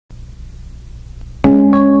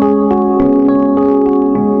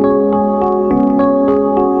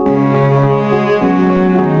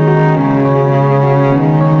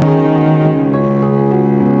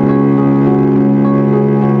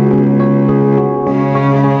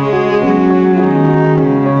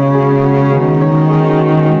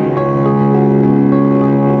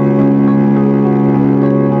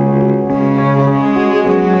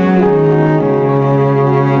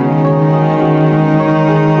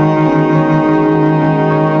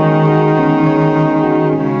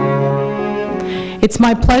It's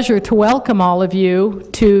my pleasure to welcome all of you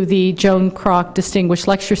to the Joan Kroc Distinguished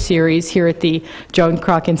Lecture Series here at the Joan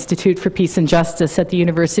Kroc Institute for Peace and Justice at the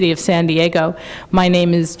University of San Diego. My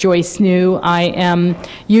name is Joyce New. I am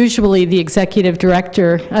usually the executive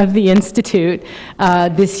director of the Institute.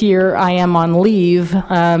 This year I am on leave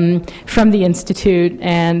from the Institute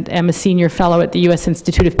and am a senior fellow at the U.S.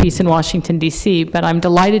 Institute of Peace in Washington, D.C., but I'm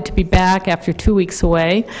delighted to be back after 2 weeks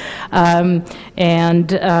away,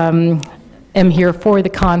 am here for the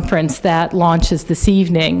conference that launches this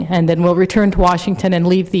evening, and then we'll return to Washington and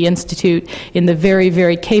leave the Institute in the very,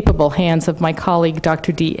 very capable hands of my colleague,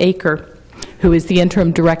 Dr. D. Aker, who is the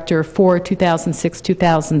interim director for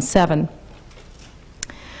 2006-2007.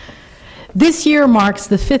 This year marks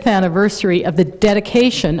the 5th anniversary of the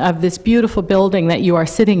dedication of this beautiful building that you are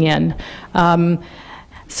sitting in.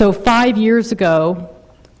 So 5 years ago,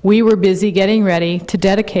 we were busy getting ready to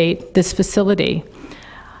dedicate this facility.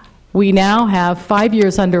 We now have 5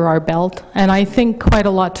 years under our belt, and I think quite a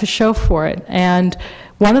lot to show for it. And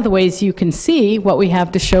one of the ways you can see what we have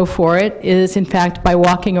to show for it is, in fact, by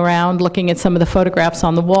walking around, looking at some of the photographs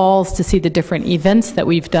on the walls to see the different events that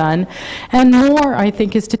we've done. And more, I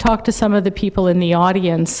think, is to talk to some of the people in the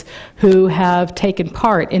audience who have taken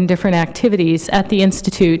part in different activities at the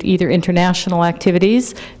Institute, either international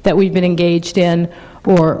activities that we've been engaged in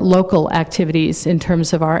or local activities in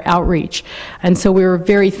terms of our outreach. And so we're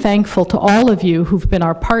very thankful to all of you who've been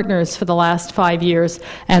our partners for the last 5 years,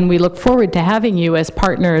 and we look forward to having you as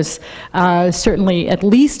partners certainly at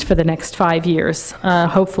least for the next 5 years,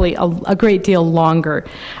 hopefully a great deal longer.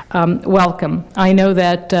 Welcome. I know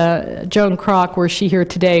that Joan Kroc, were she here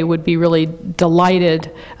today, would be really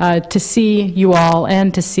delighted to see you all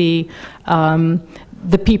and to see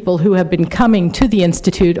the people who have been coming to the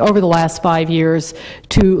Institute over the last 5 years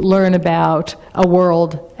to learn about a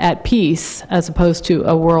world at peace as opposed to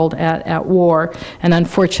a world at war. And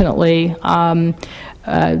unfortunately,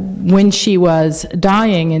 when she was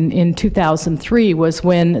dying in 2003 was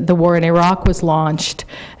when the war in Iraq was launched,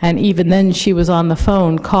 and even then she was on the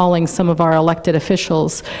phone calling some of our elected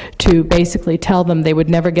officials to basically tell them they would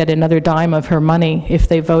never get another dime of her money if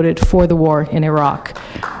they voted for the war in Iraq.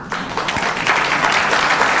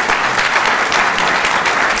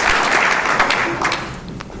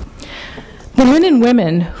 The men and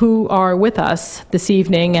women who are with us this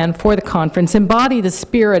evening and for the conference embody the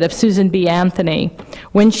spirit of Susan B. Anthony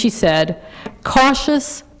when she said,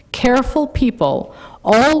 "Cautious, careful people,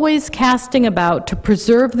 always casting about to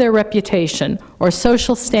preserve their reputation or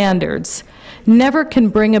social standards, never can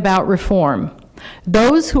bring about reform.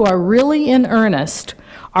 Those who are really in earnest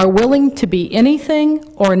are willing to be anything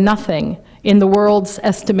or nothing in the world's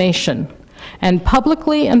estimation, and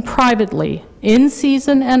publicly and privately, in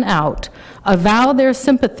season and out, avow their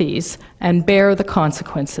sympathies and bear the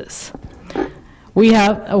consequences." We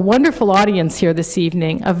have a wonderful audience here this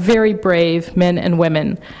evening of very brave men and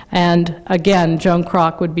women. And again, Joan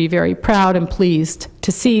Kroc would be very proud and pleased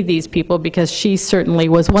to see these people, because she certainly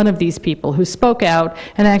was one of these people who spoke out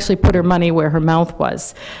and actually put her money where her mouth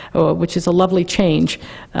was, which is a lovely change.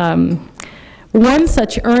 One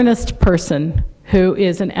such earnest person who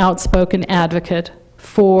is an outspoken advocate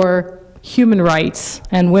for human rights,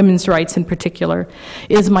 and women's rights in particular,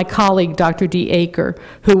 is my colleague, Dr. D. Aker,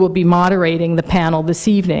 who will be moderating the panel this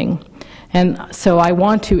evening. And so I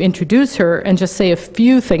want to introduce her and just say a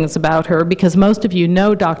few things about her, because most of you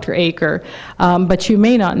know Dr. Aker, but you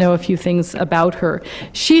may not know a few things about her.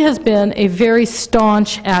 She has been a very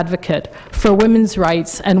staunch advocate for women's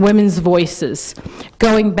rights and women's voices,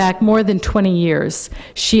 going back more than 20 years.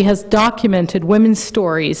 She has documented women's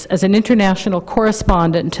stories as an international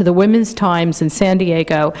correspondent to the Women's Times in San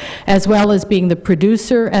Diego, as well as being the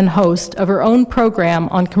producer and host of her own program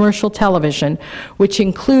on commercial television, which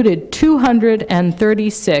included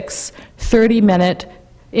 236 30-minute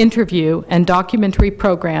interview and documentary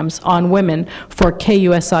programs on women for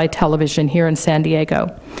KUSI television here in San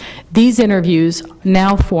Diego. These interviews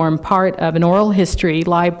now form part of an oral history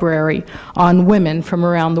library on women from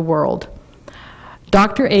around the world.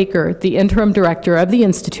 Dr. Aker, the interim director of the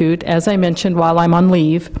Institute, as I mentioned while I'm on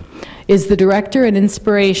leave, is the director and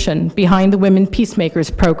inspiration behind the Women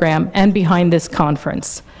Peacemakers program and behind this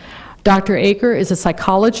conference. Dr. Aker is a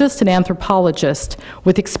psychologist and anthropologist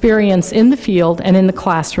with experience in the field and in the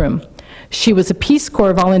classroom. She was a Peace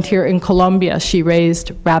Corps volunteer in Colombia. She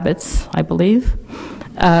raised rabbits, I believe.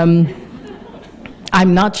 I'm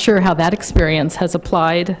not sure how that experience has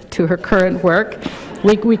applied to her current work.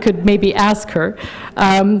 We could maybe ask her.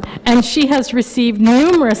 And she has received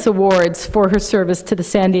numerous awards for her service to the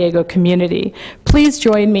San Diego community. Please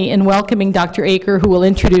join me in welcoming Dr. Aker, who will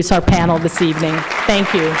introduce our panel this evening.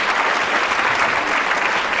 Thank you.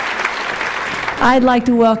 I'd like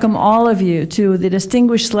to welcome all of you to the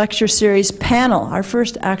Distinguished Lecture Series panel, our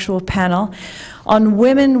first actual panel, on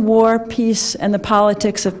Women, War, Peace, and the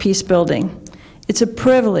Politics of Peacebuilding. It's a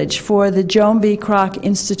privilege for the Joan B. Kroc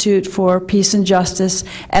Institute for Peace and Justice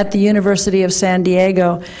at the University of San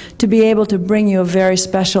Diego to be able to bring you a very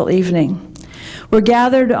special evening. We're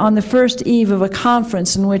gathered on the first eve of a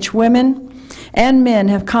conference in which women and men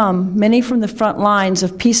have come, many from the front lines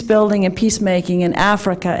of peacebuilding and peacemaking in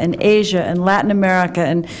Africa and Asia and Latin America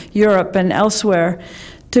and Europe and elsewhere,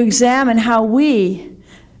 to examine how we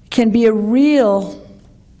can be a real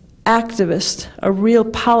activist, a real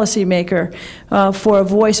policymaker for a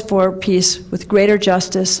voice for peace with greater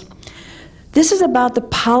justice. This is about the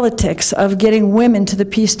politics of getting women to the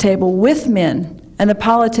peace table with men, and the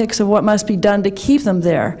politics of what must be done to keep them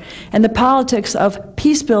there, and the politics of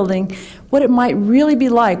peace building, what it might really be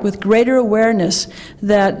like with greater awareness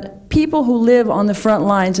that people who live on the front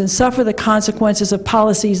lines and suffer the consequences of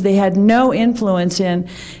policies they had no influence in,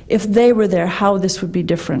 if they were there, how this would be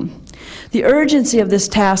different. The urgency of this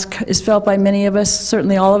task is felt by many of us,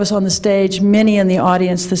 certainly all of us on the stage, many in the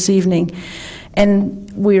audience this evening. And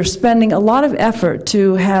we are spending a lot of effort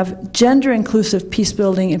to have gender-inclusive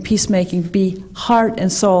peacebuilding and peacemaking be heart and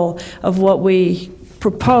soul of what we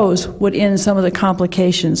propose would end some of the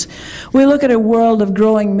complications. We look at a world of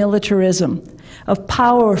growing militarism, of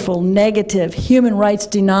powerful, negative, human rights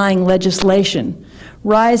denying legislation,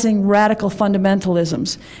 rising radical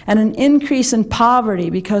fundamentalisms, and an increase in poverty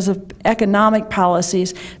because of economic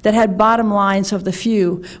policies that had bottom lines of the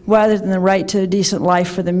few rather than the right to a decent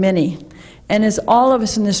life for the many. And as all of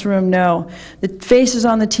us in this room know, the faces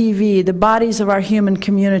on the TV, the bodies of our human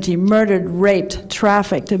community, murdered, raped,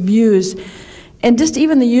 trafficked, abused, and just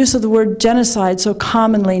even the use of the word genocide so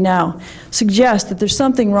commonly now suggests that there's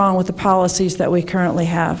something wrong with the policies that we currently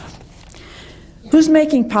have. Who's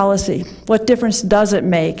making policy? What difference does it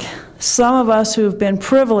make? Some of us who've been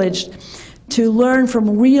privileged to learn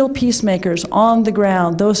from real peacemakers on the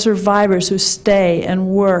ground, those survivors who stay and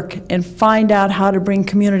work and find out how to bring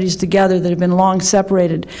communities together that have been long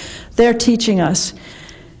separated. They're teaching us.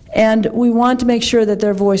 And we want to make sure that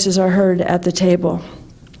their voices are heard at the table.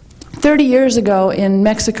 30 years ago in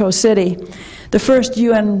Mexico City, the first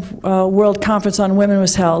UN World Conference on Women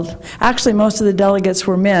was held. Actually, most of the delegates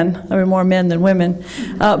were men. There were more men than women.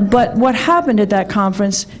 But what happened at that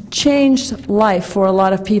conference changed life for a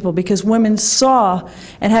lot of people because women saw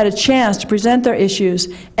and had a chance to present their issues,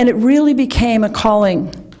 and it really became a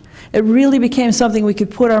calling. It really became something we could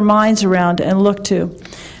put our minds around and look to,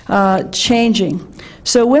 changing.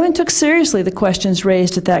 So women took seriously the questions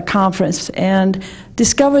raised at that conference and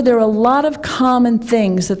discovered there were a lot of common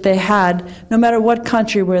things that they had, no matter what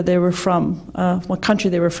country where they were from,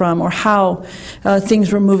 or how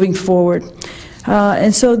things were moving forward.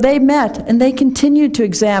 And so they met and they continued to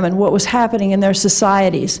examine what was happening in their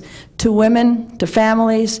societies, to women, to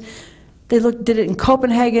families. They did it in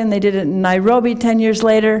Copenhagen, they did it in Nairobi 10 years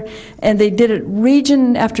later, and they did it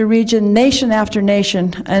region after region, nation after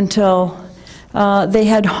nation, until they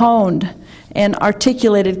had honed and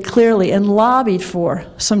articulated clearly and lobbied for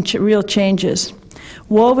some real changes.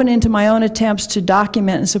 Woven into my own attempts to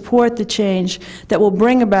document and support the change that will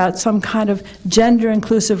bring about some kind of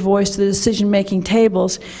gender-inclusive voice to the decision-making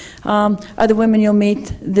tables are the women you'll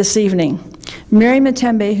meet this evening. Mary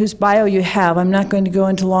Matembe, whose bio you have, I'm not going to go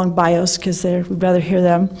into long bios because we'd rather hear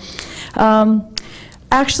them,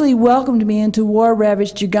 actually welcomed me into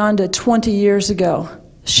war-ravaged Uganda 20 years ago.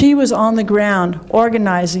 She was on the ground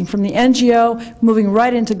organizing from the NGO, moving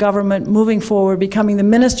right into government, moving forward, becoming the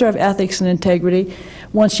Minister of Ethics and Integrity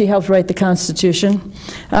once she helped write the Constitution,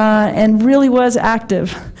 and really was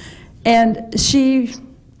active. And she,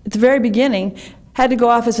 at the very beginning, had to go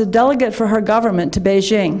off as a delegate for her government to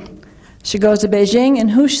Beijing. She goes to Beijing,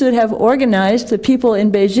 and who should have organized the people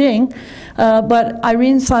in Beijing but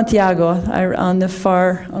Irene Santiago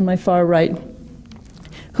on my far right,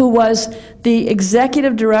 who was the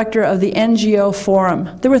executive director of the NGO Forum.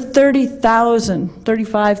 There were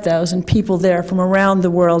 35,000 people there from around the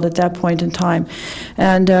world at that point in time.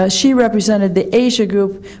 And she represented the Asia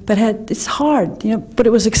group, but it's hard, but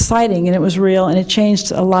it was exciting and it was real and it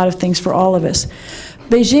changed a lot of things for all of us.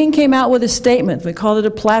 Beijing came out with a statement. We called it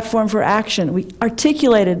a platform for action. We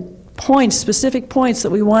articulated points, specific points that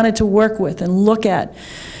we wanted to work with and look at.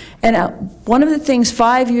 And one of the things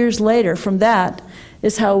 5 years later from that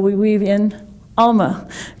is how we weave in Alma,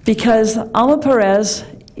 because Alma Perez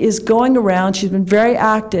is going around, she's been very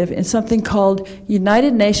active in something called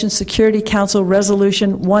United Nations Security Council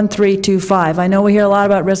Resolution 1325. I know we hear a lot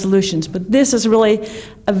about resolutions, but this is really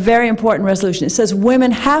a very important resolution. It says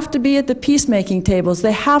women have to be at the peacemaking tables.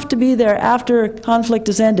 They have to be there after conflict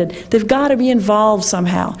is ended. They've got to be involved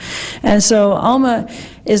somehow. And so Alma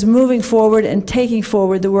is moving forward and taking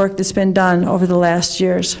forward the work that's been done over the last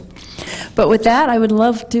years. But with that, I would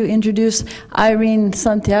love to introduce Irene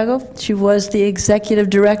Santiago. She was the executive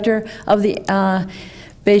director of the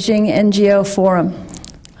Beijing NGO Forum.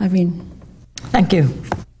 Irene. Thank you.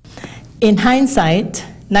 In hindsight,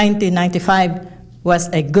 1995 was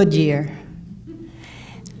a good year.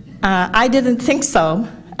 I didn't think so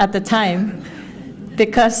at the time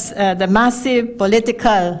because the massive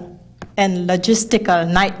political and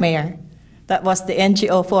logistical nightmare that was the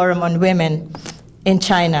NGO Forum on Women in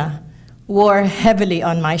China wore heavily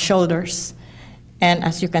on my shoulders. And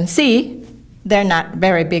as you can see, they're not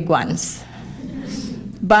very big ones.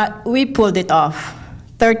 But we pulled it off.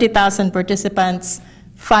 30,000 participants,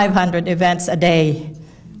 500 events a day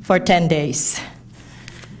for 10 days.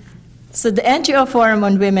 So the NGO Forum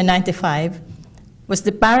on Women 95 was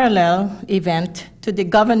the parallel event to the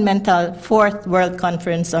governmental Fourth World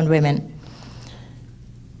Conference on Women.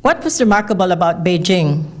 What was remarkable about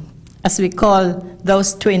Beijing, as we call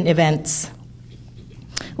those twin events,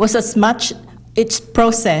 was as much its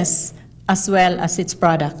process as well as its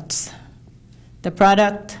products. The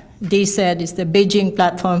product, Dee said, is the Beijing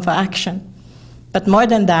Platform for Action. But more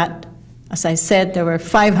than that, as I said, there were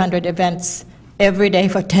 500 events every day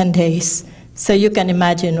for 10 days. So you can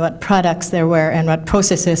imagine what products there were and what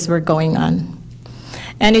processes were going on.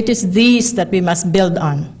 And it is these that we must build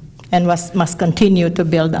on and must continue to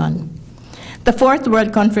build on. The Fourth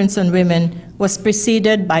World Conference on Women was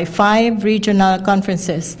preceded by 5 regional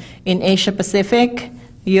conferences in Asia Pacific,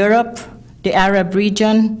 Europe, the Arab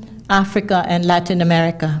region, Africa, and Latin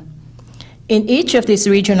America. In each of these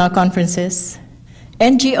regional conferences,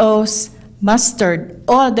 NGOs mustered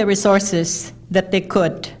all the resources that they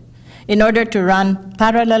could in order to run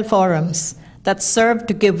parallel forums that served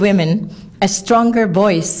to give women a stronger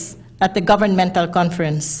voice at the governmental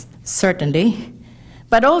conference, certainly,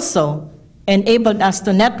 but also enabled us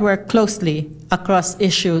to network closely across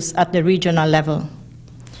issues at the regional level.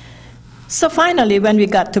 So finally, when we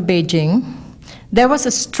got to Beijing, there was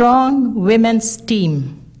a strong women's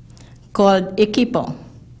team called Equipo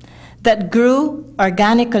that grew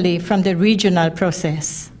organically from the regional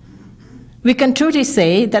process. We can truly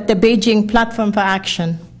say that the Beijing Platform for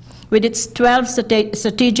Action, with its 12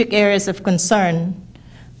 strategic areas of concern,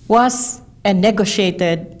 was a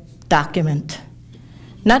negotiated document,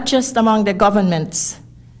 not just among the governments,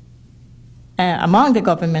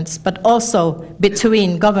 but also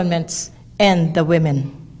between governments and the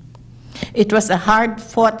women. It was a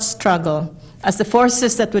hard-fought struggle as the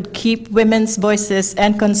forces that would keep women's voices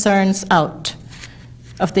and concerns out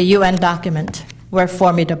of the UN document were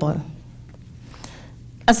formidable.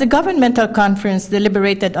 As the governmental conference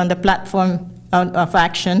deliberated on the platform of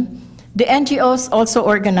action, the NGOs also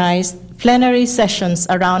organized plenary sessions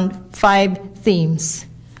around 5 themes.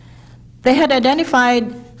 They had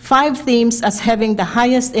identified 5 themes as having the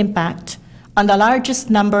highest impact on the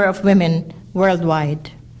largest number of women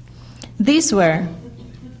worldwide. These were: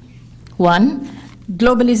 1,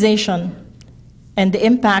 globalization and the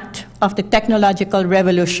impact of the technological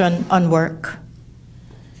revolution on work.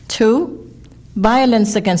 2,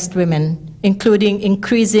 violence against women, including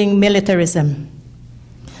increasing militarism.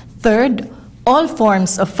 3rd, all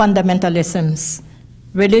forms of fundamentalisms,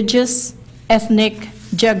 religious, ethnic,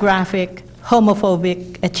 geographic,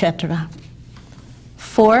 homophobic, etc.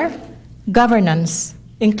 4, governance,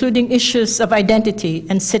 including issues of identity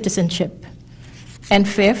and citizenship. And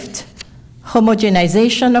 5th,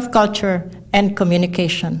 homogenization of culture and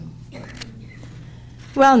communication.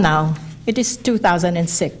 Well, now, it is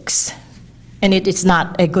 2006, and it is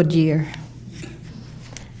not a good year.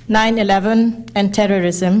 9/11 and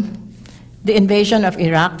terrorism, the invasion of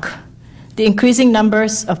Iraq, the increasing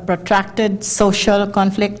numbers of protracted social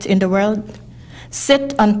conflict in the world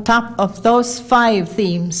sit on top of those 5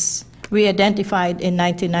 themes we identified in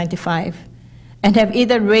 1995 and have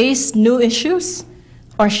either raised new issues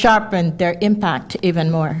or sharpened their impact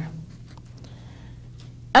even more.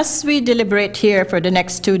 As we deliberate here for the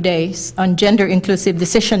next 2 days on gender-inclusive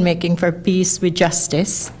decision-making for peace with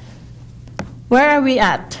justice, where are we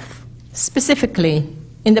at, specifically,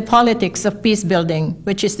 in the politics of peace building,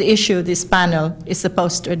 which is the issue this panel is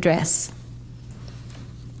supposed to address?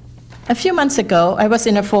 A few months ago, I was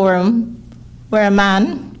in a forum where a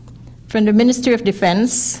man from the Ministry of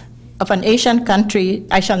Defense of an Asian country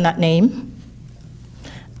I shall not name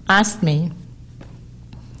asked me,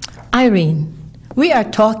 "Irene, we are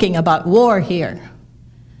talking about war here.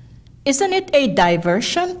 Isn't it a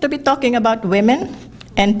diversion to be talking about women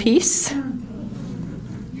and peace?"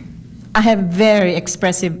 I have very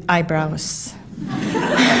expressive eyebrows.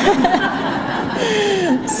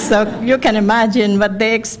 So you can imagine what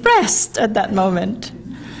they expressed at that moment.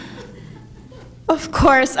 Of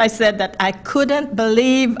course, I said that I couldn't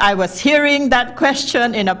believe I was hearing that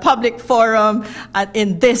question in a public forum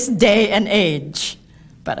in this day and age,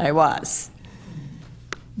 but I was.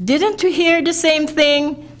 Didn't you hear the same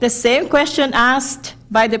thing, the same question asked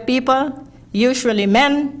by the people, usually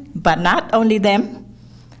men, but not only them,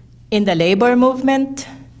 in the labor movement,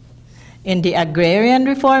 in the agrarian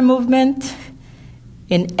reform movement,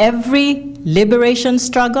 in every liberation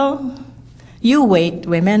struggle? You wait,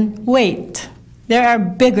 women, wait. There are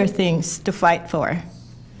bigger things to fight for.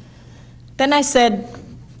 Then I said,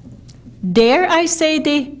 dare I say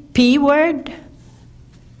the P word?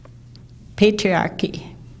 Patriarchy.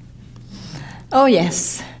 Oh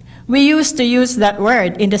yes, we used to use that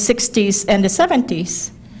word in the 60s and the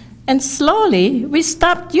 70s, and slowly we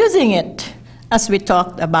stopped using it as we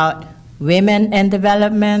talked about women and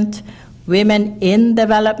development, women in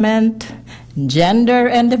development, gender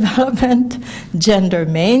and development, gender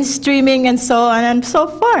mainstreaming, and so on and so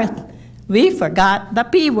forth. We forgot the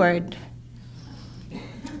P word.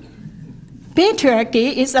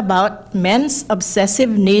 Patriarchy is about men's obsessive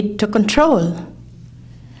need to control.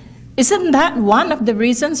 Isn't that one of the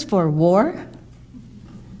reasons for war?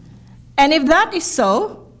 And if that is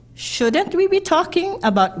so, shouldn't we be talking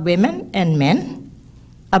about women and men?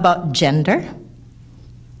 About gender?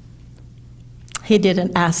 He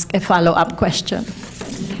didn't ask a follow-up question.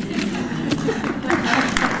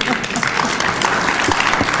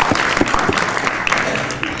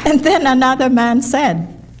 And then another man said,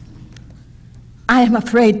 I am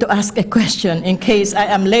afraid to ask a question in case I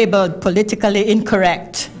am labeled politically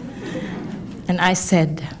incorrect. And I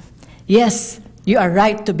said, yes, you are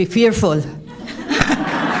right to be fearful.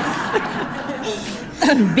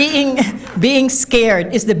 Being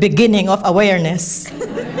scared is the beginning of awareness.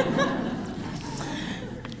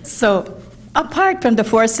 So, apart from the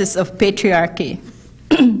forces of patriarchy,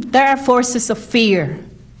 there are forces of fear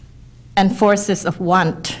and forces of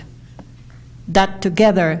want that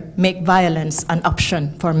together make violence an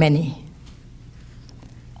option for many.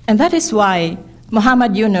 And that is why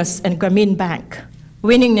Muhammad Yunus and Grameen Bank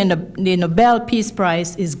winning the Nobel Peace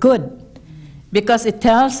Prize is good, because it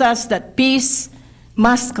tells us that peace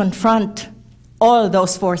must confront all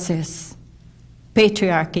those forces: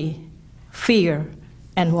 patriarchy, fear,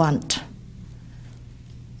 and want.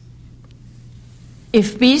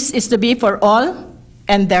 If peace is to be for all,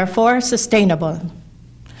 and therefore sustainable,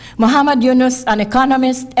 Muhammad Yunus, an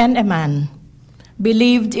economist and a man,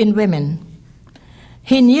 believed in women.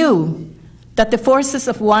 He knew that the forces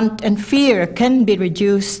of want and fear can be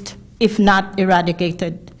reduced, if not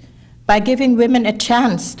eradicated, by giving women a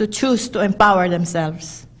chance to choose to empower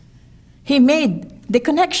themselves. He made the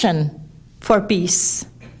connection for peace,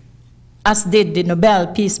 as did the Nobel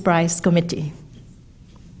Peace Prize Committee.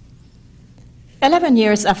 11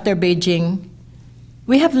 years after Beijing,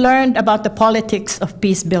 we have learned about the politics of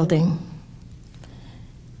peace building.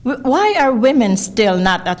 Why are women still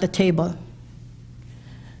not at the table?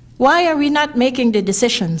 Why are we not making the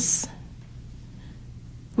decisions?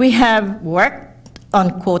 We have worked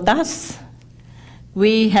on quotas.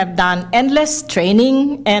 We have done endless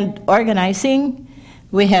training and organizing.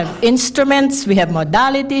 We have instruments, we have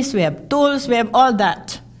modalities, we have tools, we have all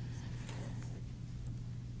that.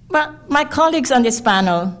 But my colleagues on this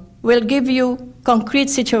panel will give you concrete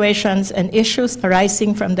situations and issues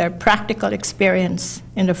arising from their practical experience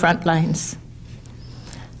in the front lines.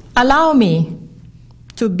 Allow me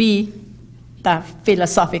to be the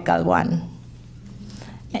philosophical one.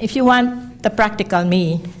 If you want the practical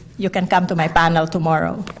me, you can come to my panel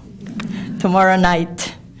tomorrow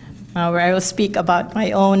night, where I will speak about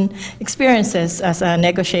my own experiences as a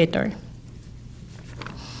negotiator.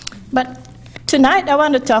 But tonight I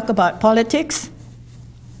want to talk about politics,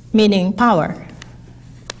 meaning power.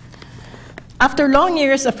 After long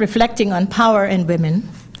years of reflecting on power and women,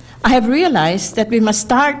 I have realized that we must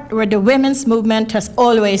start where the women's movement has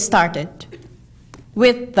always started,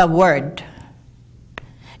 with the word.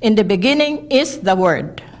 In the beginning is the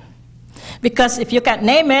word. Because if you can't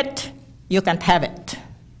name it, you can't have it.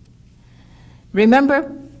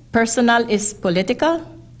 Remember, personal is political.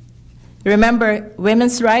 Remember,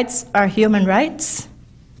 women's rights are human rights.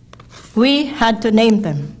 We had to name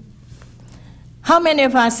them. How many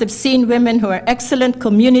of us have seen women who are excellent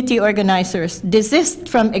community organizers desist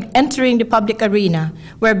from entering the public arena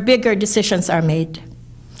where bigger decisions are made?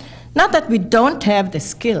 Not that we don't have the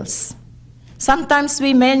skills. Sometimes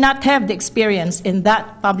we may not have the experience in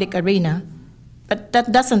that public arena, but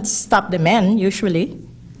that doesn't stop the men, usually.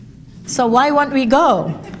 So why won't we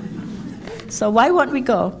go?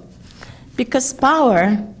 Because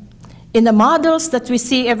power, in the models that we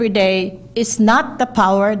see every day, is not the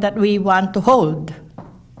power that we want to hold.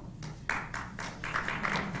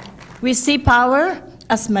 We see power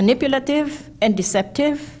as manipulative and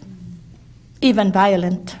deceptive, even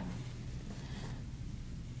violent.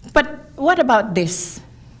 But what about this?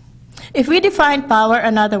 If we define power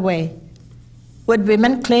another way, would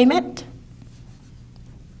women claim it?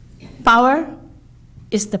 Power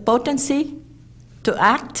is the potency to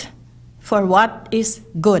act for what is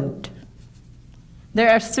good. There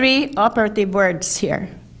are three operative words here: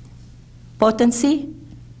 potency,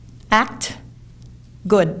 act,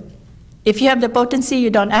 good. If you have the potency, you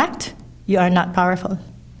don't act, you are not powerful.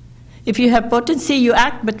 If you have potency, you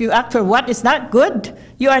act, but you act for what is not good,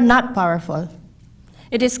 you are not powerful.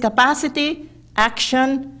 It is capacity,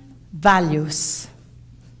 action, values.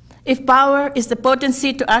 If power is the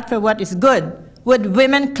potency to act for what is good, would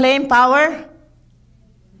women claim power?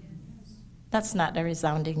 That's not a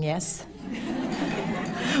resounding yes.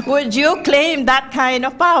 Would you claim that kind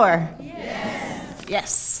of power? Yes.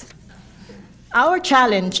 Yes. Our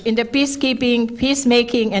challenge in the peacekeeping,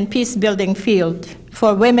 peacemaking, and peacebuilding field,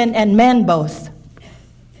 for women and men both,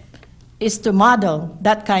 is to model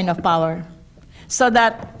that kind of power, so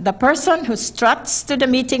that the person who struts to the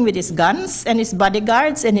meeting with his guns and his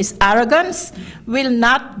bodyguards and his arrogance will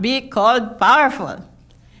not be called powerful.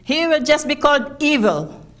 He will just be called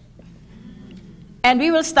evil. And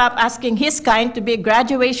we will stop asking his kind to be a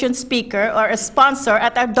graduation speaker or a sponsor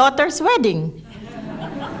at our daughter's wedding.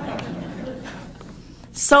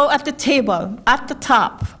 So at the table, at the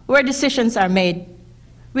top, where decisions are made,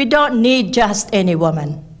 we don't need just any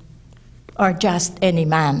woman or just any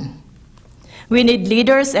man. We need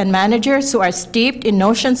leaders and managers who are steeped in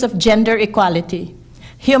notions of gender equality,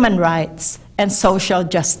 human rights, and social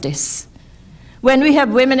justice. When we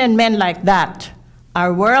have women and men like that,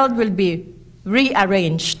 our world will be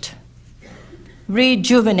rearranged,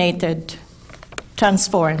 rejuvenated,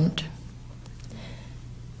 transformed.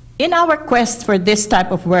 In our quest for this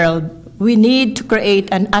type of world, we need to create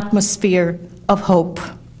an atmosphere of hope.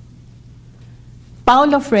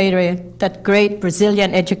 Paulo Freire, that great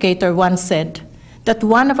Brazilian educator, once said that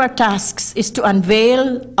one of our tasks is to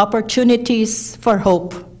unveil opportunities for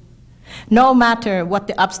hope, no matter what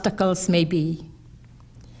the obstacles may be.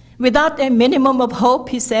 Without a minimum of hope,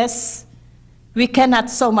 he says, we cannot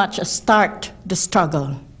so much as start the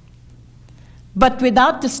struggle. But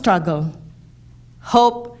without the struggle,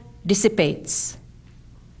 hope dissipates,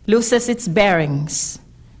 loses its bearings,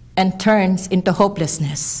 and turns into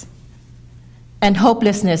hopelessness. And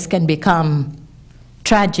hopelessness can become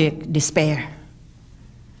tragic despair.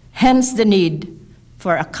 Hence the need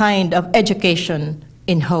for a kind of education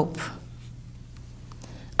in hope.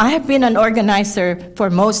 I have been an organizer for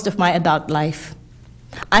most of my adult life.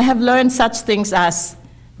 I have learned such things as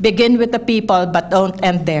begin with the people but don't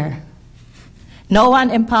end there. No one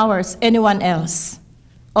empowers anyone else.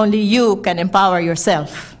 Only you can empower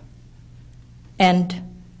yourself. And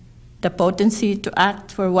the potency to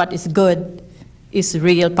act for what is good is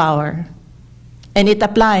real power. And it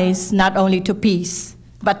applies not only to peace,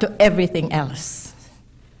 but to everything else.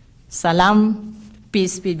 Salam,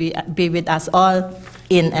 peace be with us all,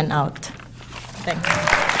 in and out. Thank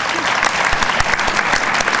you.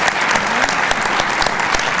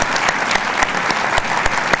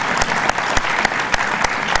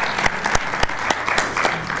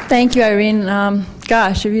 Thank you, Irene.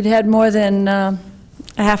 Gosh, if you'd had more than a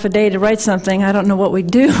half a day to write something, I don't know what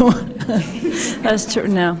we'd do. That's true.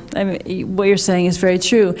 No, I mean, what you're saying is very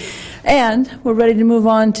true. And we're ready to move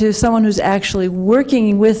on to someone who's actually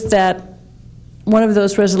working with that, one of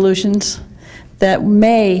those resolutions that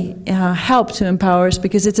may help to empower us,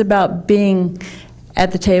 because it's about being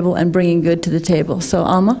at the table and bringing good to the table. So,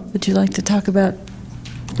 Alma, would you like to talk about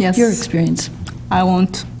your experience? I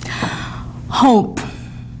want. Hope.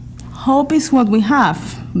 Hope is what we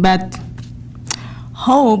have, but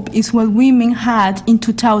hope is what women had in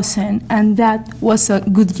 2000, and that was a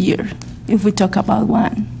good year, if we talk about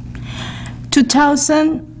one.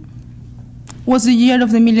 2000 was the year of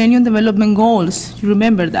the Millennium Development Goals. You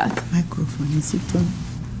remember that? Microphone, is it on?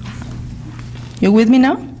 You with me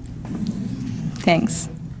now? Thanks.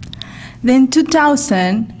 Then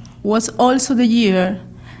 2000 was also the year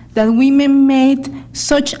that women made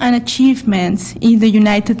such an achievement in the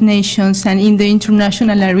United Nations and in the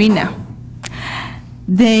international arena.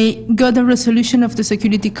 They got a resolution of the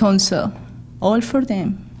Security Council, all for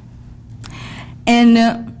them. And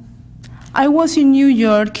I was in New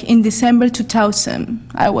York in December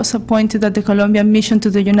 2000. I was appointed at the Colombian mission to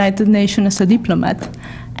the United Nations as a diplomat.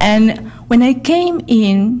 And when I came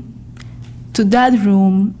in to that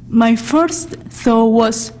room, my first thought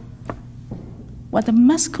was, what a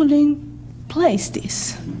masculine place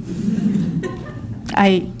this.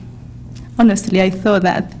 Honestly, I thought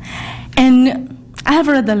that. And I have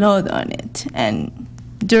read a lot on it. And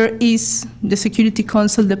there is the Security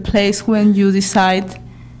Council, the place when you decide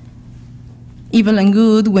evil and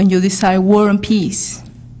good, when you decide war and peace.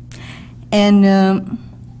 And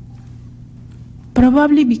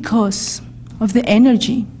probably because of the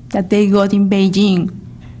energy that they got in Beijing,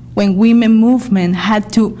 when women movement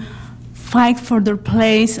had to fight for their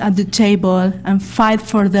place at the table and fight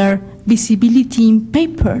for their visibility in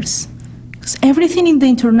papers. Because everything in the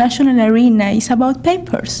international arena is about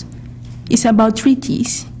papers. It's about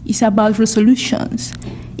treaties, it's about resolutions,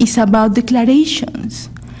 it's about declarations.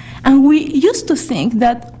 And we used to think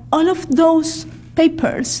that all of those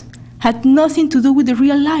papers had nothing to do with the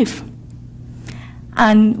real life.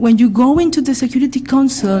 And when you go into the Security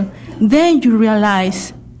Council, then you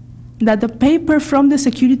realize that the paper from the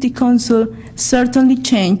Security Council certainly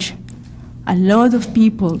changed a lot of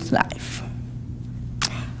people's life.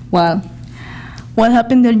 Well, what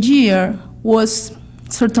happened that year was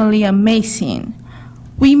certainly amazing.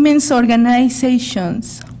 Women's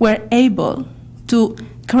organizations were able to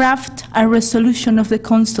craft a resolution of the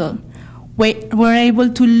Council, were able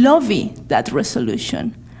to lobby that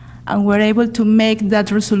resolution, and were able to make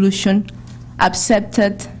that resolution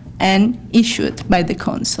accepted and issued by the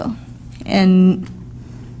Council. And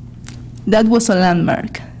that was a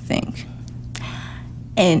landmark thing.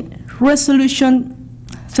 And Resolution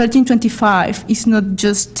 1325 is not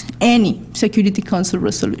just any Security Council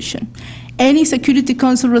resolution. Any Security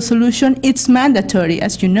Council resolution, it's mandatory,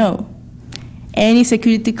 as you know. Any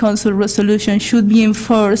Security Council resolution should be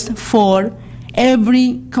enforced for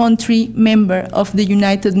every country member of the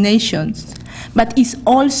United Nations, but it's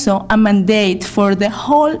also a mandate for the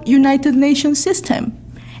whole United Nations system.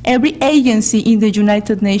 Every agency in the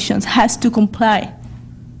United Nations has to comply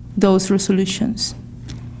those resolutions.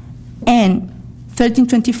 And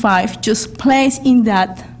 1325 just placed in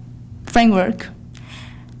that framework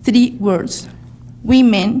 3 words: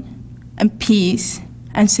 women and peace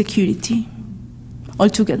and security, all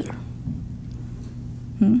together.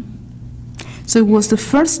 So it was the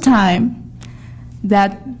first time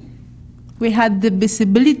that we had the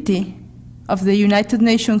visibility of the United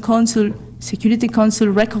Nations Security Council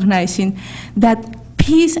recognizing that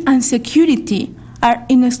peace and security are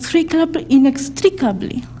inextricably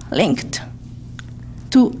linked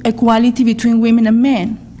to equality between women and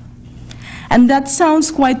men. And that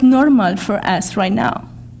sounds quite normal for us right now.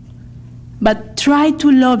 But try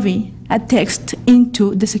to lobby a text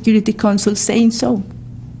into the Security Council saying so.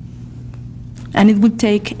 And it would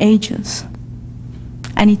take ages.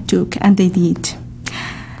 And it took, and they did.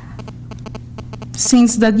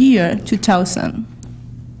 Since that year, 2000,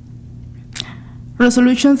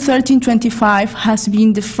 Resolution 1325 has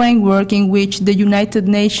been the framework in which the United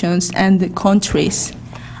Nations and the countries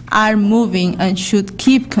are moving and should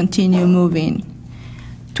continue moving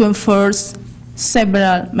to enforce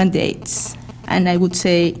several mandates, and I would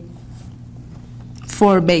say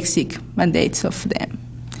 4 basic mandates of them.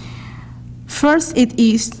 First, it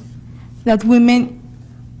is that women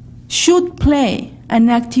should play an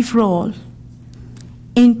active role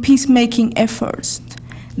in peacemaking efforts.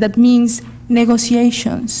 That means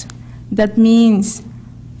negotiations, that means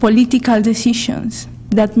political decisions,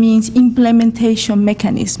 that means implementation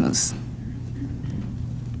mechanisms.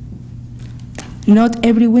 Not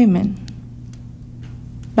every woman,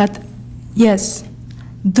 but yes,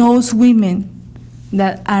 those women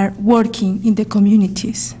that are working in the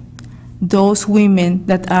communities, those women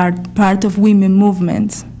that are part of women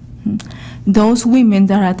movements, those women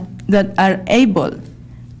that are able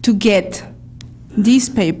to get this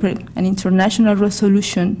paper, an international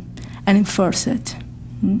resolution, and enforce it.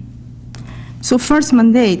 So first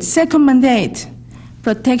mandate. Second mandate,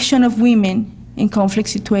 protection of women in conflict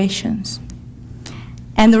situations.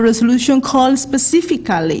 And the resolution calls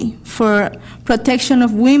specifically for protection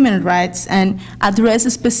of women's rights and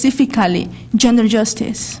addresses specifically gender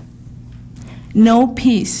justice. No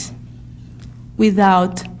peace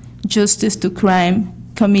without justice to crimes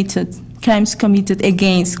committed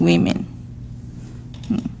against women.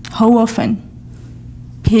 How often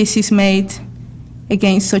peace is made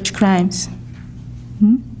against such crimes?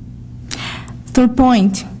 Third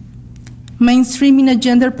point, mainstreaming a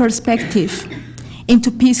gender perspective into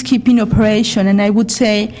peacekeeping operation, and I would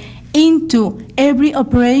say into every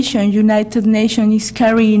operation United Nations is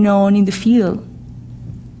carrying on in the field.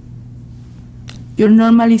 You're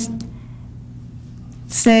normally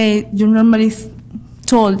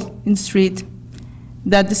told in the street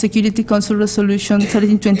that the Security Council Resolution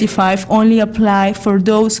 1325 only apply for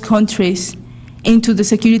those countries into the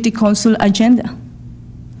Security Council agenda.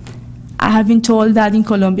 I have been told that in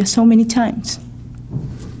Colombia so many times.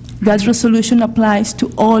 That resolution applies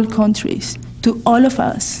to all countries, to all of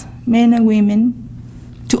us, men and women,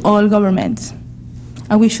 to all governments.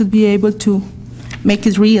 And we should be able to make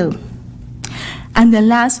it real. And the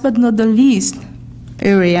last but not the least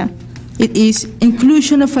area, it is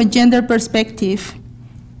inclusion of a gender perspective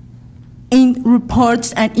in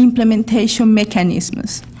reports and implementation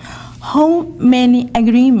mechanisms. How many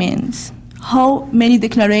agreements, how many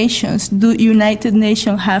declarations do United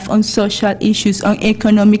Nations have on social issues, on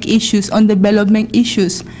economic issues, on development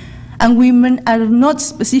issues, and women are not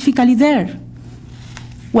specifically there?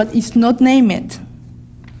 What is not named,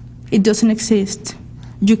 it doesn't exist.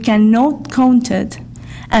 You cannot count it,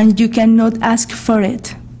 and you cannot ask for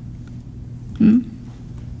it.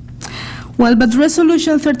 Well, but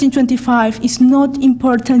Resolution 1325 is not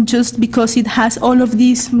important just because it has all of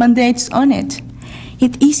these mandates on it.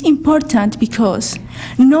 It is important because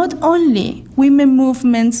not only women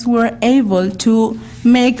movements were able to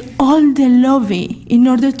make all the lobby in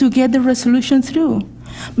order to get the resolution through,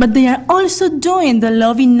 but they are also doing the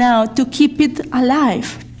lobby now to keep it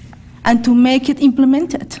alive and to make it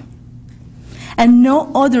implemented. And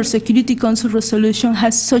no other Security Council resolution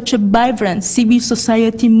has such a vibrant civil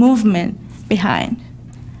society movement behind.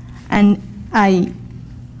 And I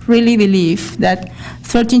really believe that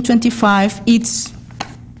 1325, it's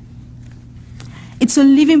a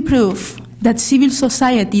living proof that civil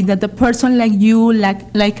society, that a person like you,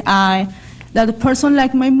 like I, that a person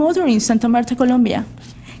like my mother in Santa Marta, Colombia,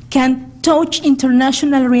 can touch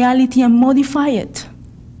international reality and modify it.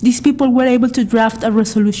 These people were able to draft a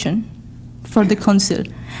resolution for the Council,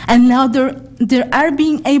 and now they are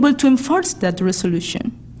being able to enforce that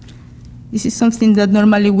resolution. This is something that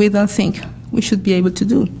normally we don't think we should be able to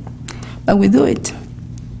do, but we do it.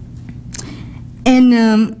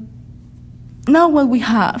 And now what we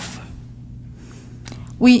have,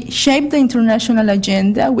 we shaped the international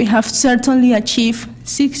agenda. We have certainly achieved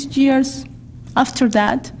 6 years after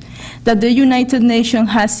that the United Nations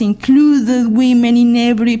has included women in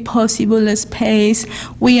every possible space.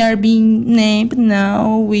 We are being named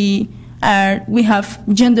now. We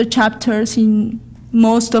have gender chapters in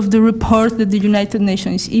most of the reports that the United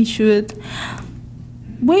Nations issued.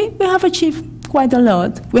 We have achieved quite a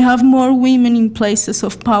lot. We have more women in places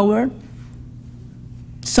of power.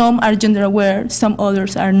 Some are gender aware, some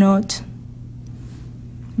others are not.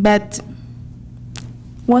 But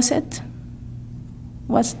was it?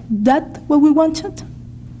 Was that what we wanted?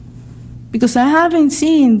 Because I haven't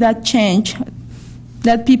seen that change,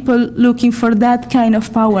 that people looking for that kind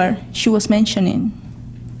of power she was mentioning.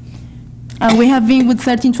 And we have been with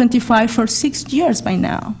 1325 for 6 years by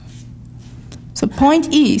now. So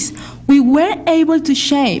point is, we were able to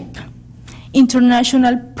shape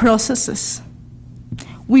international processes.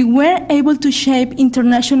 We were able to shape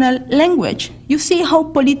international language. You see how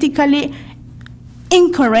politically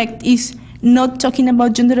incorrect is not talking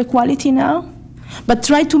about gender equality now, but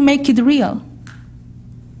try to make it real.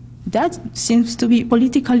 That seems to be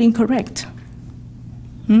politically incorrect.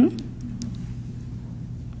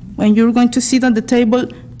 When you're going to sit on the table,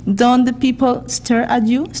 don't the people stare at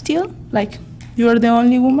you still, like you're the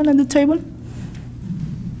only woman at the table?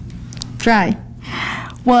 Try.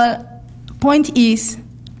 Well, point is,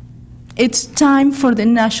 it's time for the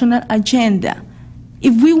national agenda.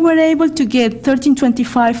 If we were able to get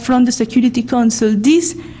 1325 from the Security Council,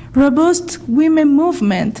 this robust women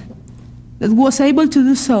movement that was able to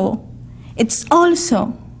do so, it's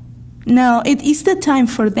also now it is the time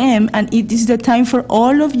for them, and it is the time for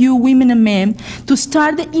all of you women and men to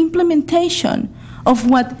start the implementation of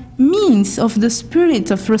what means of the spirit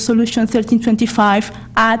of Resolution 1325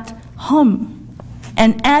 at home.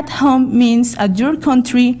 And at home means at your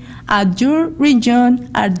country, at your region,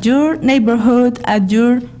 at your neighborhood, at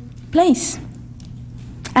your place.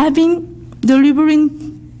 I've been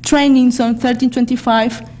delivering trainings on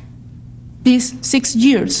 1325 these 6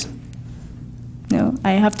 years. Now,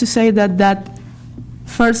 I have to say that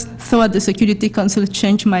first thought the Security Council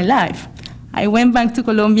changed my life. I went back to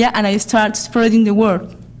Colombia and I started spreading the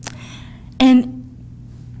word. And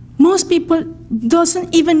most people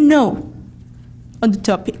doesn't even know on the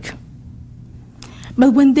topic.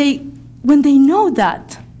 But when they know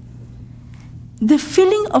that, the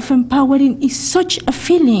feeling of empowering is such a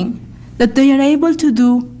feeling that they are able to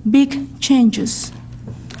do big changes.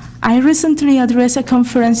 I recently addressed a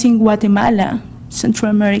conference in Guatemala,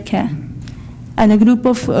 Central America, and a group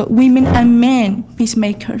of women and men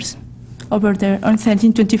peacemakers over there on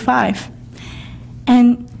 1325.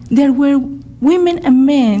 And there were women and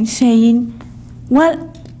men saying,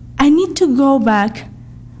 well, I need to go back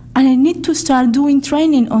and I need to start doing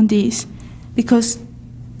training on this, because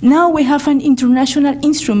now we have an international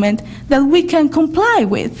instrument that we can comply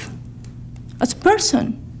with as a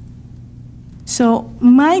person. So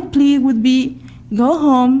my plea would be, go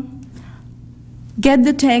home, get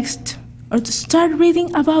the text, or to start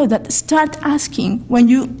reading about that. Start asking. When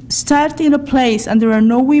you start in a place and there are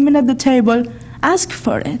no women at the table, ask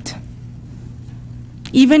for it.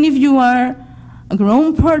 Even if you are a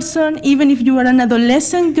grown person, even if you are an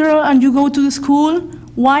adolescent girl and you go to the school,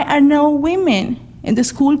 why are no women in the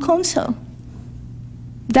school council?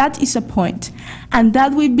 That is a point. And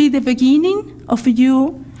that will be the beginning of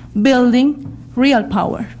you building real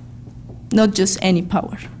power, not just any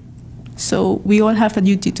power. So we all have a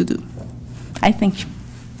duty to do. I thank you.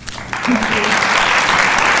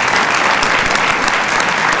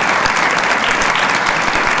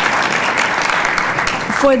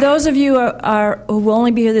 For those of you who will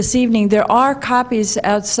only be here this evening, there are copies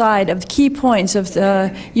outside of the key points of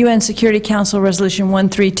the UN Security Council Resolution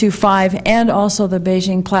 1325 and also the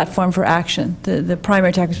Beijing Platform for Action, the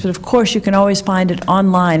primary tactics. But of course, you can always find it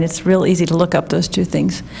online. It's real easy to look up those two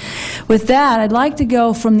things. With that, I'd like to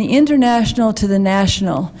go from the international to the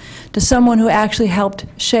national, to someone who actually helped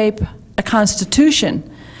shape a constitution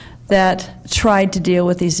that tried to deal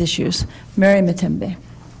with these issues. Mary Matembe.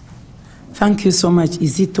 Thank you so much.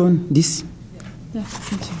 Is it on this? Yeah,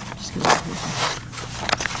 thank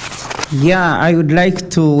you. Yeah, I would like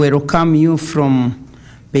to welcome you from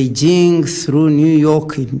Beijing through New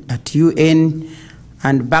York at UN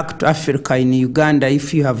and back to Africa in Uganda,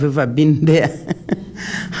 if you have ever been there.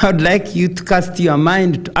 I would like you to cast your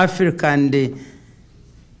mind to Africa and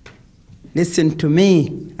listen to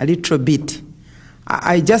me a little bit.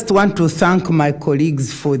 I just want to thank my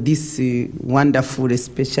colleagues for this wonderful,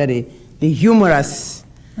 especially the humorous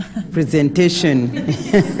presentation.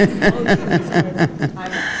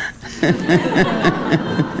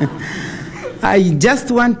 I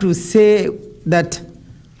just want to say that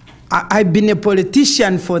I've been a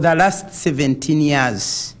politician for the last 17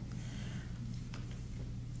 years.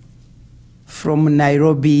 From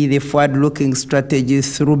Nairobi, the forward-looking strategy,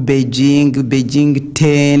 through Beijing, Beijing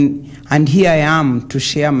 10, and here I am to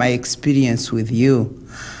share my experience with you.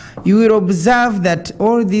 You will observe that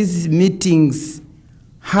all these meetings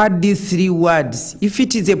had these three words. If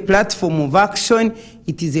it is a platform of action,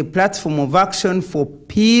 it is a platform of action for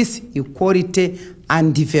peace, equality,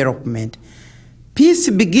 and development. Peace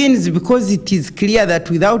begins because it is clear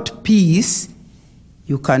that without peace,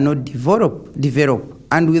 you cannot develop.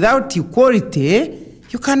 And without equality,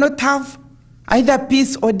 you cannot have either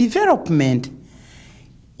peace or development.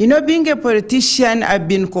 You know, being a politician, I've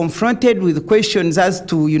been confronted with questions as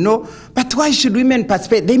to, but why should women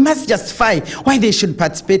participate? They must justify why they should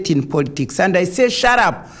participate in politics. And I say, shut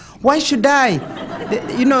up. Why should I?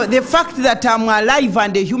 The fact that I'm alive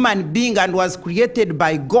and a human being and was created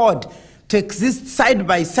by God to exist side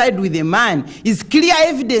by side with a man is clear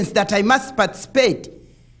evidence that I must participate.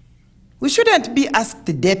 We shouldn't be asked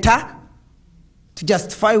data to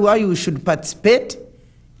justify why we should participate.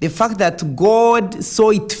 The fact that God saw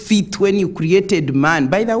it fit when you created man.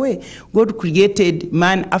 By the way, God created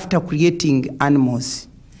man after creating animals.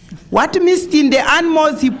 What missed in the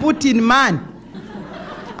animals, he put in man.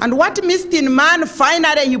 And what missed in man,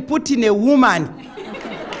 finally he put in a woman.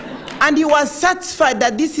 And he was satisfied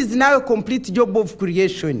that this is now a complete job of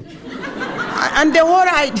creation. And the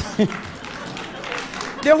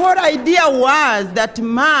whole idea was that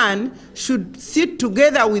man should sit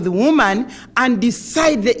together with woman and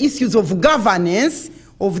decide the issues of governance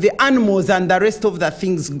of the animals and the rest of the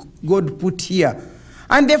things God put here.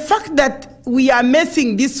 And the fact that we are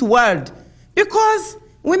messing this world because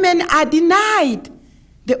women are denied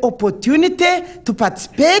the opportunity to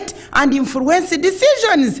participate and influence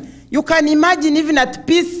decisions. You can imagine even at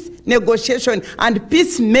peace negotiation and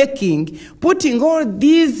peacemaking, putting all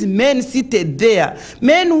these men seated there,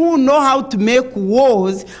 men who know how to make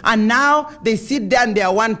wars, and now they sit there and they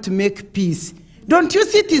want to make peace. Don't you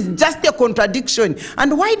see it is just a contradiction?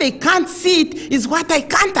 And why they can't see it is what I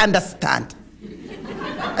can't understand.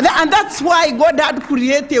 And that's why God had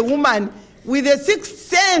created a woman with a sixth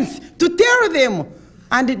sense to tell them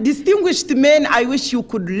And distinguished men, I wish you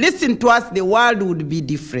could listen to us, the world would be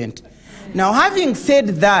different. Now, having said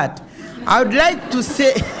that, I would like to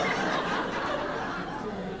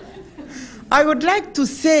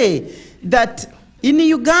say, that in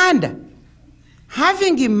Uganda,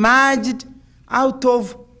 having emerged out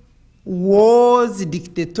of wars,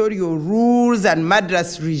 dictatorial rules, and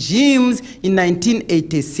murderous regimes in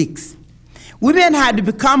 1986, women had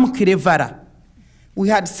become cleverer. We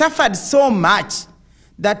had suffered so much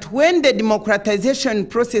that when the democratization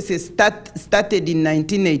processes started in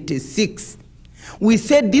 1986, we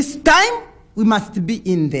said this time we must be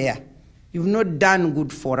in there. You've not done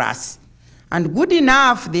good for us. And good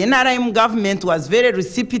enough, the NRM government was very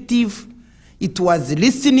receptive. It was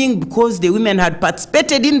listening because the women had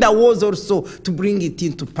participated in the wars also to bring it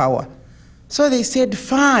into power. So they said,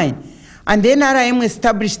 fine. And the NRM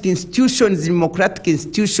established institutions, democratic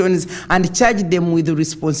institutions, and charged them with the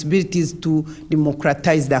responsibilities to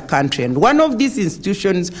democratize the country. And one of these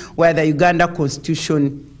institutions were the Uganda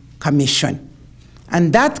Constitution Commission.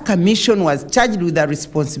 And that commission was charged with the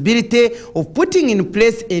responsibility of putting in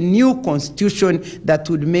place a new constitution that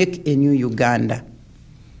would make a new Uganda.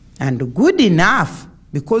 And good enough,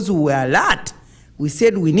 because we were alert, we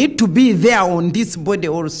said we need to be there on this body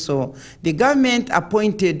also. The government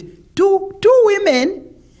appointed two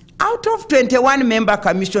women out of 21-member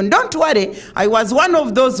commission. Don't worry, I was one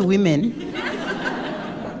of those women.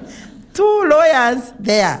 2 lawyers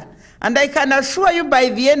there. And I can assure you by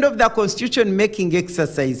the end of the constitution-making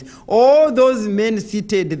exercise, all those men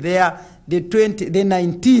seated there, the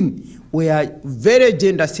 19, were very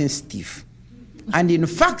gender-sensitive. And in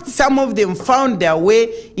fact, some of them found their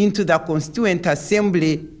way into the Constituent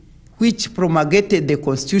Assembly, which promulgated the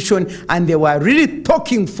Constitution, and they were really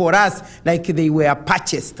talking for us like they were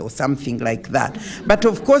purchased or something like that. But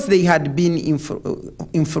of course, they had been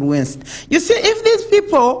influenced. You see, if these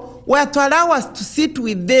people were to allow us to sit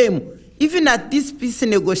with them, even at these peace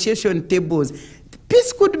negotiation tables,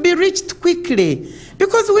 peace could be reached quickly,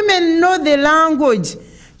 because women know the language.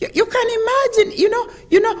 You can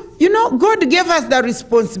imagine, God gave us the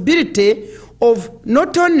responsibility of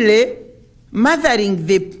not only mothering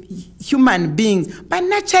the human beings, but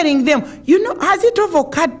nurturing them. Has it ever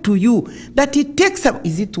occurred to you that it takes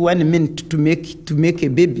is it 1 minute to make a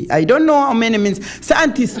baby? I don't know how many minutes.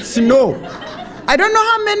 Scientists know. I don't know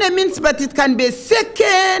how many minutes, but it can be a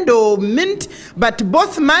second or minute, but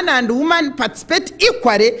both man and woman participate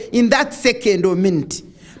equally in that second or minute.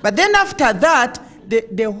 But then after that,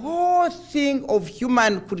 the whole thing of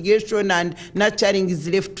human creation and nurturing is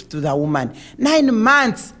left to the woman. 9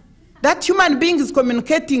 months, that human being is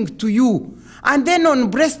communicating to you, and then on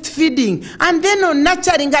breastfeeding, and then on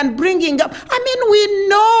nurturing and bringing up. We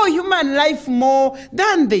know human life more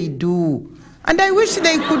than they do. And I wish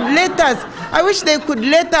they could let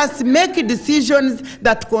us make decisions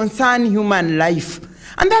that concern human life.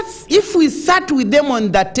 And that's, if we sat with them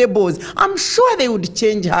on the tables, I'm sure they would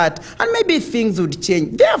change heart, and maybe things would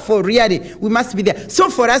change. Therefore, really, we must be there. So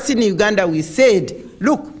for us in Uganda, we said,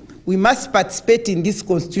 look, we must participate in this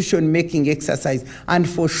constitution-making exercise, and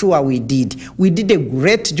for sure we did. We did a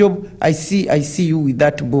great job. I see you with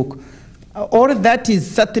that book. All that is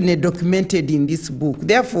certainly documented in this book.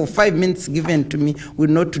 Therefore, 5 minutes given to me will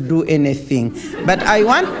not do anything. But I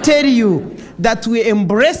want to tell you that we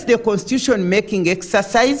embrace the constitution-making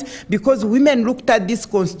exercise because women looked at this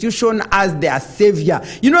constitution as their savior.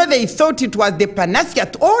 They thought it was the panacea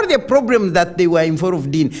to all the problems that they were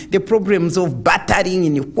involved in, the problems of battering,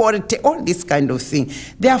 inequality, all this kind of thing.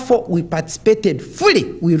 Therefore, we participated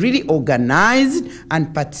fully. We really organized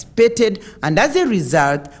and participated, and as a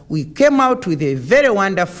result, we came out with a very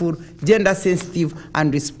wonderful, gender-sensitive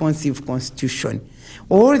and responsive constitution.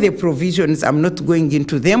 All the provisions, I'm not going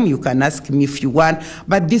into them, you can ask me if you want,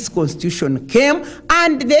 but this constitution came,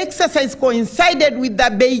 and the exercise coincided with the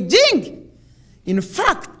Beijing. In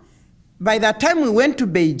fact, by the time we went to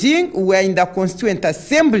Beijing, we were in the Constituent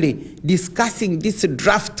Assembly discussing this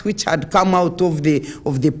draft which had come out of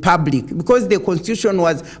the public, because the constitution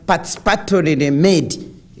was participatorily made.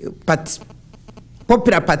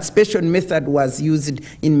 Popular participation method was used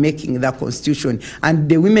in making the constitution, and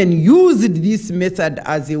the women used this method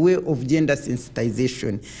as a way of gender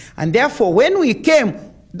sensitization. And therefore, when we came,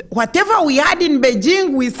 whatever we had in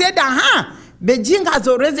Beijing, we said, Beijing has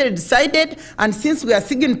already decided, and since we are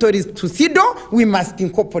signatories to CEDAW, we must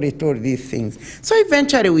incorporate all these things. So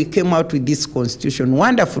eventually we came out with this constitution,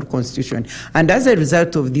 wonderful constitution, and as a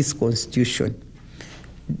result of this constitution,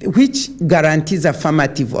 which guarantees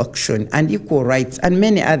affirmative action and equal rights and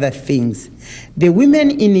many other things. The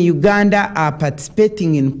women in Uganda are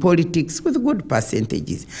participating in politics with good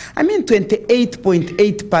percentages. I mean,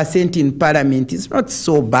 28.8% in parliament is not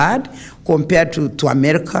so bad compared to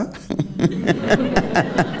America,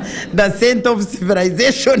 the center of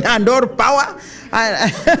civilization and all power.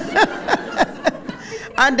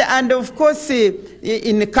 And of course,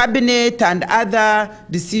 in the cabinet and other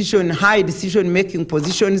high decision-making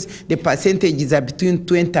positions, the percentages are between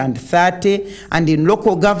 20 and 30. And in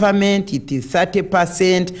local government, it is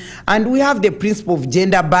 30%. And we have the principle of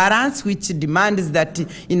gender balance, which demands that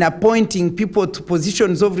in appointing people to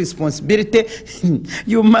positions of responsibility,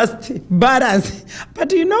 you must balance.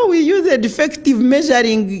 But you know, we use a defective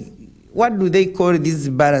measuring. What do they call these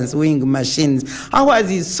balance weighing machines?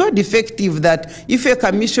 Ours is so defective that if a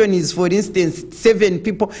commission is, for instance, 7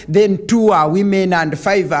 people, then 2 are women and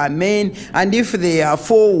 5 are men. And if there are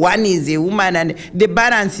 4, 1 is a woman, and the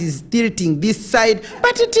balance is tilting this side.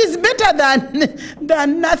 But it is better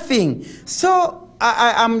than nothing. So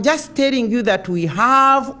I'm just telling you that we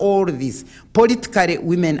have all this. Politically,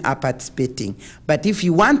 women are participating. But if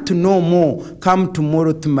you want to know more, come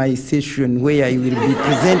tomorrow to my session where I will be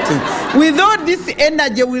presenting. With all this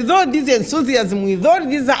energy, with all this enthusiasm, with all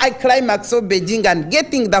this high climax of Beijing and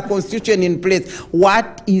getting the constitution in place,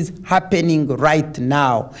 what is happening right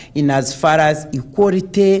now in as far as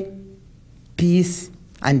equality, peace,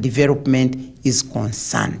 and development is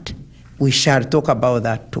concerned. We shall talk about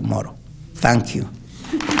that tomorrow. Thank you.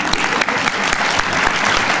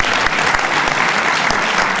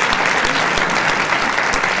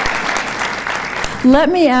 Let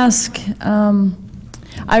me ask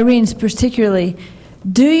Irene particularly,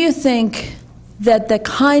 do you think that the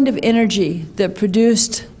kind of energy that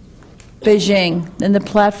produced Beijing and the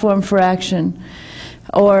platform for action,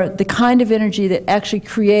 or the kind of energy that actually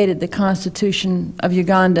created the Constitution of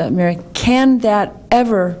Uganda, Mary, can that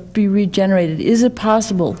ever be regenerated? Is it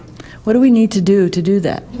possible? What do we need to do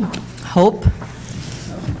that? Hope.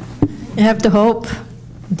 You have to hope,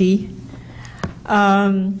 Dee.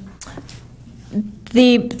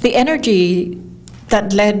 The energy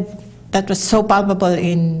that was so palpable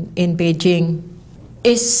in Beijing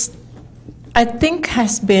is, I think,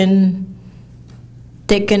 has been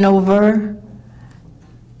taken over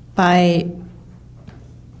by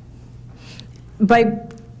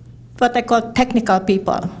what I call technical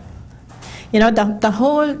people. You know, the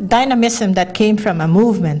whole dynamism that came from a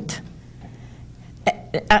movement.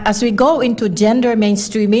 As we go into gender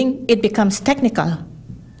mainstreaming, it becomes technical.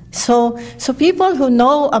 So people who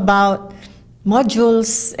know about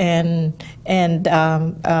modules and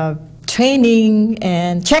training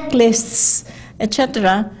and checklists,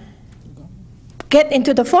 etc., get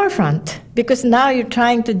into the forefront, because now you're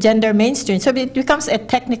trying to gender mainstream. So it becomes a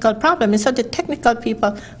technical problem, and so the technical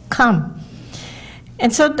people come.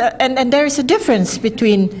 And so, and there is a difference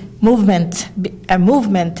between movement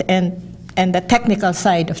and the technical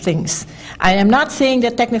side of things. I am not saying the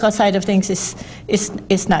technical side of things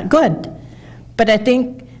is not good, but I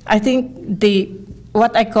think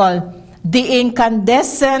what I call the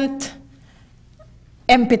incandescent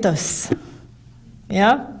impetus,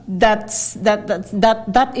 yeah, that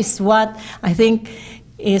is what I think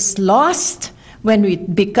is lost when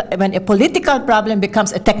a political problem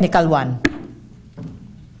becomes a technical one.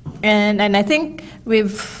 And I think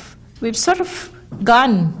we've sort of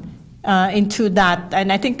gone into that,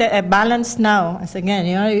 and I think that a balance now, as again,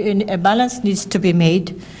 you know, a balance needs to be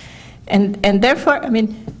made, and therefore, I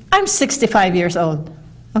mean, I'm 65 years old,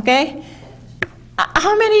 okay?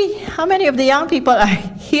 How many of the young people are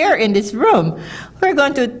here in this room who are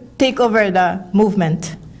going to take over the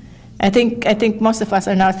movement? I think most of us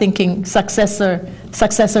are now thinking successor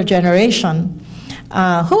generation.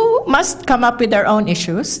 Who must come up with their own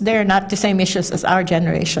issues. They're not the same issues as our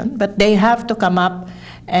generation, but they have to come up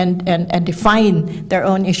and define their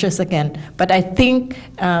own issues again. But I think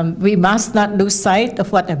we must not lose sight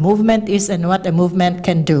of what a movement is and what a movement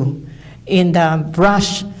can do in the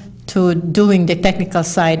rush to doing the technical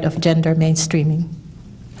side of gender mainstreaming.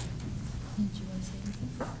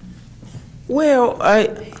 Well,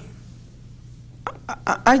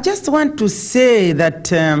 I just want to say that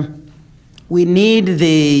we need the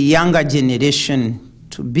younger generation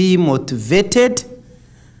to be motivated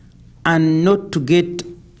and not to get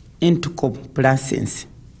into complacency.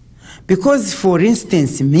 Because, for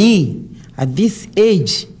instance, me, at this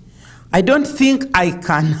age, I don't think I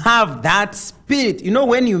can have that spirit. You know,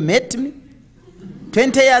 when you met me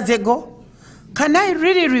 20 years ago, can I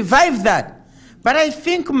really revive that? But I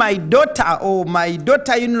think my daughter or my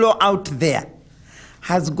daughter-in-law out there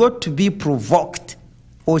has got to be provoked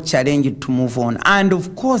or challenge to move on. And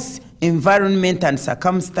of course, environment and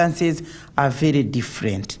circumstances are very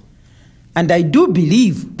different. And I do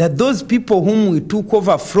believe that those people whom we took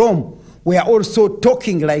over from were also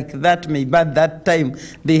talking like that. Maybe at that time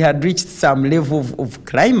they had reached some level of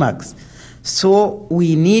climax. So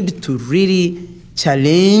we need to really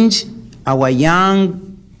challenge our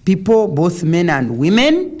young people, both men and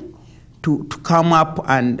women, to come up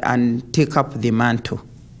and take up the mantle.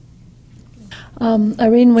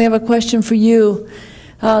 Irene, we have a question for you.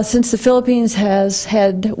 Since the Philippines has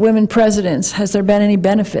had women presidents, has there been any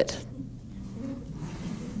benefit?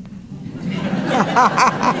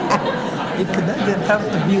 It doesn't have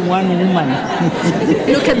to be one woman.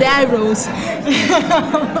 Look at the eyebrows.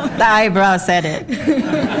 The eyebrow said it.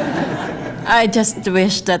 I just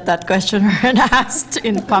wish that that question were asked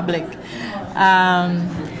in public.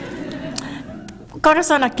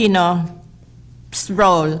 Corazon Aquino's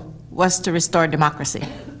role was to restore democracy.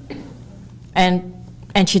 And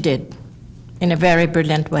she did, in a very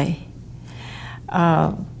brilliant way.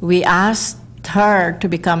 We asked her to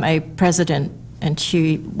become a president, and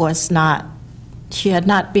she had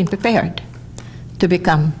not been prepared to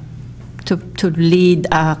to lead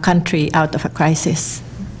a country out of a crisis.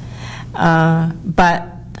 But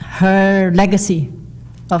her legacy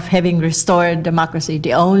of having restored democracy,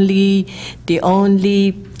 the only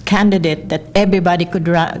candidate that everybody could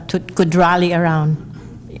rally around,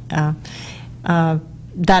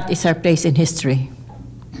 that is her place in history.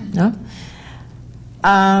 No?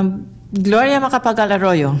 Gloria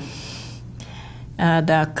Macapagal-Arroyo,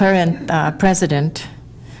 the current president,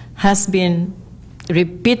 has been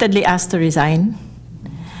repeatedly asked to resign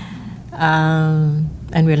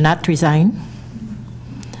and will not resign.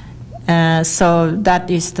 So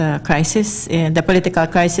that is the crisis, the political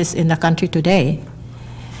crisis in the country today,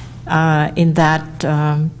 in that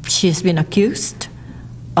she's been accused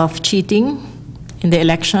of cheating in the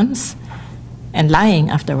elections and lying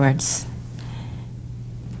afterwards.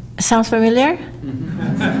 Sounds familiar?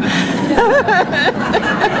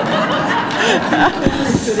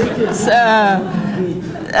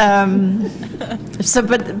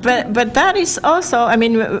 But that is also, I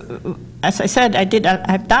mean, as I said,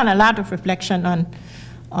 I've done a lot of reflection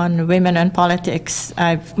on women and politics.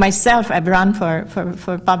 I've run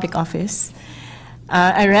for public office.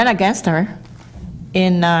 I ran against her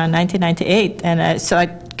in 1998, and so I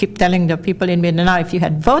keep telling the people in Mindanao, if you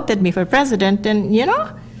had voted me for president, then we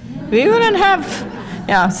wouldn't have,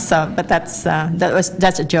 so, but that's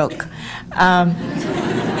a joke. But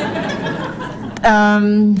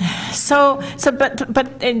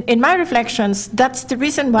in my reflections, that's the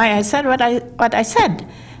reason why I said what I said,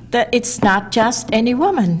 that it's not just any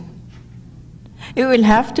woman. It will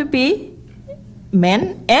have to be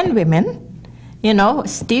men and women,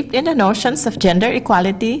 steeped in the notions of gender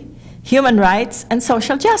equality, human rights, and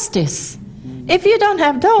social justice. If you don't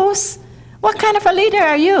have those, what kind of a leader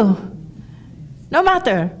are you? No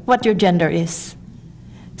matter what your gender is.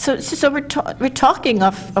 So we're talking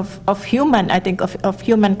of human, I think, of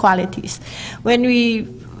human qualities. When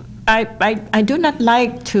I do not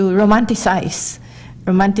like to romanticize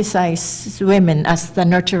women as the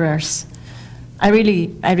nurturers. I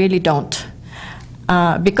really don't.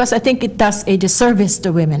 Because I think it does a disservice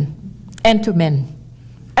to women and to men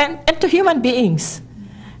and to human beings.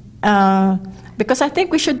 Because I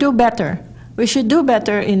think we should do better. We should do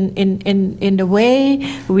better in the way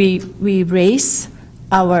we raise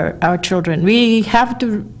our children. We have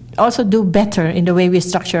to also do better in the way we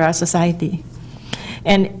structure our society.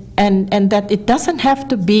 And that it doesn't have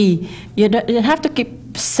to be, you don't have to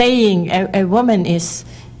keep saying a woman is,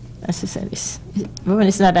 as I said, a woman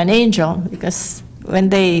is not an angel, because when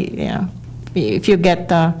they, if you get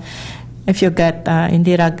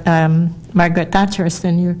Indira, Margaret Thatcher's,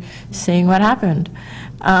 then you're saying what happened.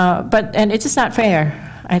 And it's just not fair,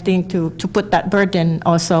 I think, to put that burden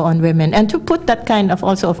also on women, and to put that kind of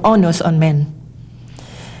also of onus on men.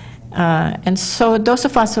 And so those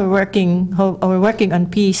of us who are working on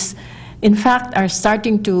peace, in fact, are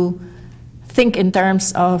starting to think in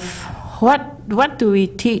terms of what do we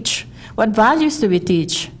teach, what values do we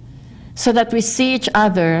teach, so that we see each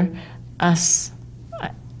other as,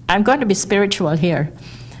 I'm going to be spiritual here,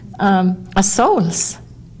 as souls.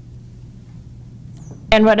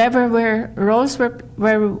 And whatever roles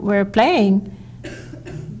we're playing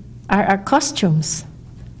are our costumes.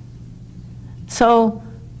 So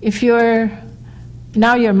if you're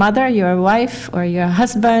now your mother, your wife, or your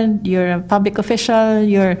husband, you're a public official,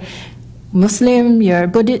 you're Muslim, you're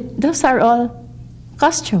Buddhist, those are all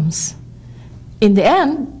costumes. In the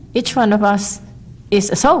end, each one of us is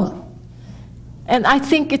a soul. And I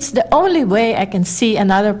think it's the only way I can see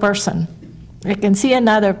another person. I can see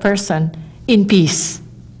another person in peace.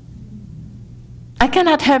 I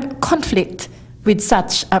cannot have conflict with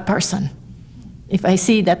such a person if I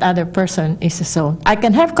see that other person is a soul. I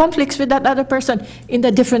can have conflicts with that other person in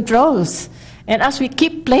the different roles. And as we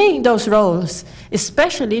keep playing those roles,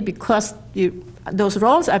 especially because those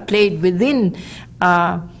roles are played within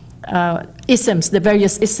isms, the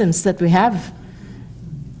various isms that we have,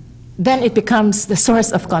 then it becomes the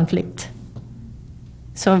source of conflict.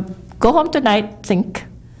 So go home tonight, think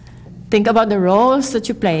about the roles that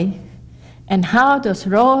you play and how those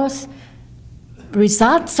roles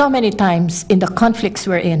result so many times in the conflicts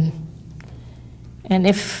we're in. And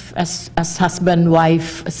if, as husband,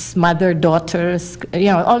 wife, as mother, daughters,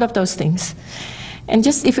 all of those things. And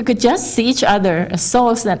just, if we could just see each other as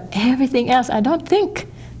souls, then everything else, I don't think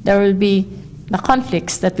there will be the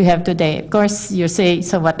conflicts that we have today. Of course, you say,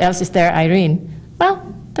 so what else is there, Irene? Well,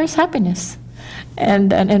 there's happiness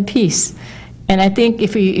and peace. And I think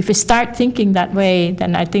if we start thinking that way,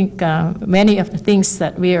 then I think many of the things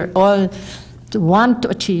that we are all want to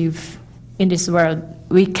achieve in this world,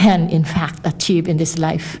 we can, in fact, achieve in this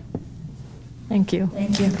life. Thank you.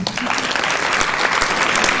 Thank you.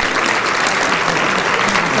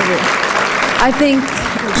 I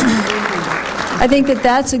think that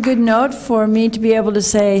that's a good note for me to be able to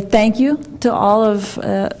say thank you to all of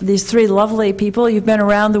these three lovely people. You've been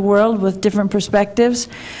around the world with different perspectives.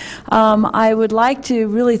 I would like to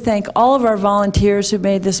really thank all of our volunteers who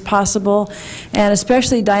made this possible, and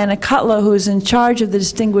especially Diana Cutler, who's in charge of the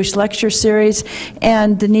Distinguished Lecture Series,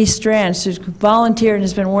 and Denise Strands, who's volunteered and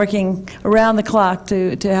has been working around the clock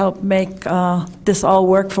to help make this all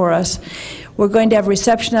work for us. We're going to have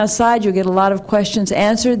reception outside. You'll get a lot of questions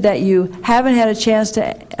answered that you haven't had a chance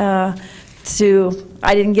to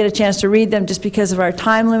I didn't get a chance to read them just because of our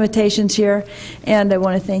time limitations here. And I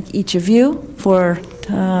want to thank each of you for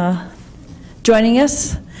joining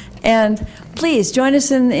us. And please join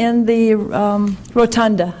us in the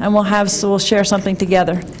rotunda, and we'll share something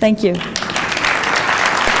together. Thank you.